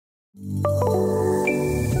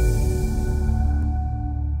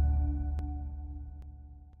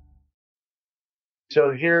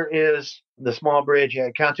So here is the small bridge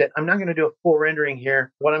content. I'm not going to do a full rendering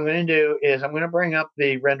here. What I'm going to do is I'm going to bring up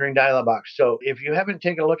the rendering dialog box. So if you haven't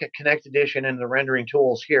taken a look at Connect Edition and the rendering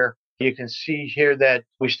tools here, you can see here that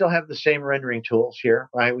we still have the same rendering tools here,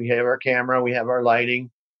 right? We have our camera, we have our lighting,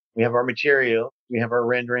 we have our material, we have our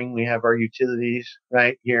rendering, we have our utilities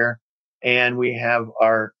right here, and we have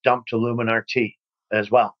our dump to Luminar T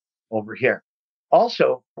as well over here.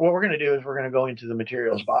 Also, what we're going to do is we're going to go into the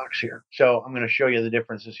materials box here. So I'm going to show you the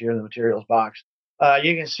differences here in the materials box.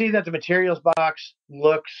 You can see that the materials box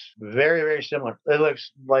looks very, very similar. It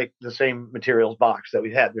looks like the same materials box that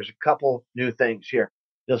we had. There's a couple new things here.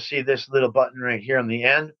 You'll see this little button right here on the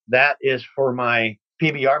end. That is for my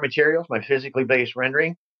PBR materials, my physically based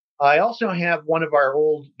rendering. I also have one of our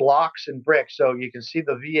old blocks and bricks. So you can see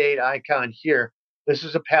the V8 icon here. This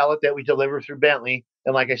is a pallet that we deliver through Bentley.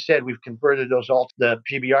 And like I said, we've converted those all to the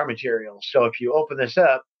PBR materials. So if you open this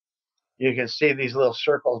up, you can see these little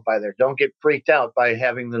circles by there. Don't get freaked out by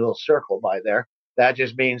having the little circle by there. That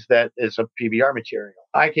just means that it's a PBR material.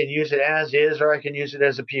 I can use it as is, or I can use it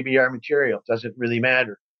as a PBR material. It doesn't really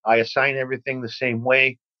matter. I assign everything the same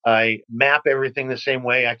way. I map everything the same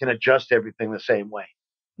way. I can adjust everything the same way.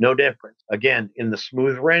 No difference. Again, in the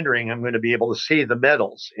smooth rendering, I'm going to be able to see the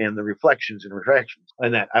metals and the reflections and refractions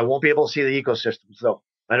and that. I won't be able to see the ecosystems, though.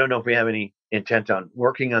 I don't know if we have any intent on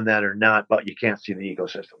working on that or not, but you can't see the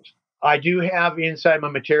ecosystems. I do have inside my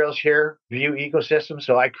materials here, view ecosystems.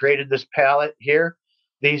 So I created this palette here.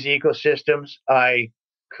 These ecosystems I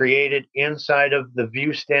created inside of the view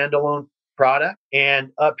standalone product. And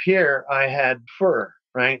up here, I had fur,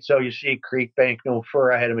 right? So you see creek bank, no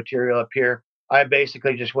fur. I had a material up here. I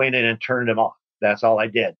basically just went in and turned them off. That's all I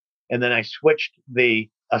did. And then I switched the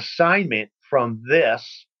assignment from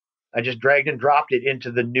this. I just dragged and dropped it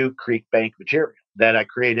into the new creek bank material that I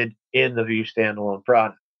created in the view standalone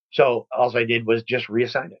product. So all I did was just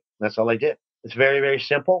reassign it. That's all I did. It's very, very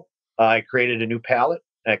simple. I created a new palette.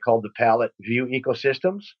 I called the palette View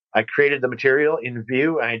Ecosystems. I created the material in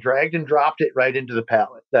View. I dragged and dropped it right into the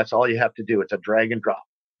palette. That's all you have to do. It's a drag and drop.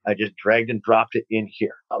 I just dragged and dropped it in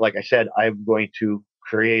here. Like I said, I'm going to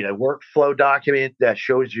create a workflow document that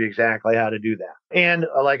shows you exactly how to do that. And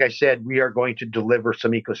like I said, we are going to deliver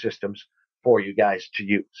some ecosystems for you guys to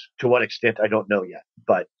use. To what extent, I don't know yet,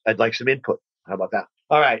 but I'd like some input. How about that?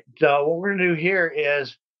 All right. So what we're going to do here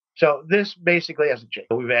is, so this basically hasn't changed.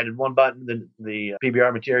 We've added one button, the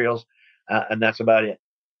PBR materials, and that's about it.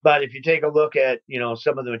 But if you take a look at,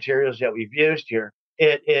 some of the materials that we've used here,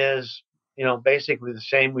 it is, basically the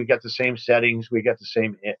same. We got the same settings. We got the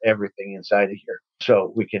same everything inside of here.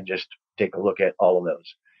 So we can just take a look at all of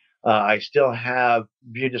those. I still have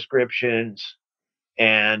view descriptions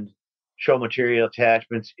and show material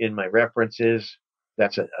attachments in my references.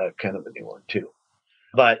 That's a kind of a new one too.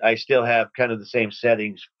 But I still have kind of the same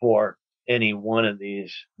settings for any one of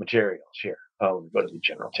these materials here. Oh, go to the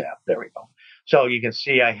general tab. There we go. So you can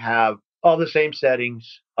see I have all the same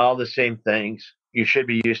settings, all the same things. You should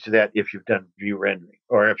be used to that if you've done view rendering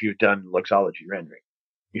or if you've done Luxology rendering.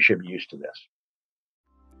 You should be used to this.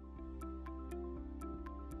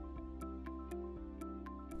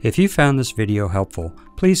 If you found this video helpful,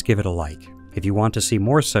 please give it a like. If you want to see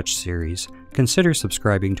more such series, consider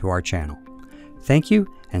subscribing to our channel. Thank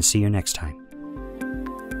you, and see you next time.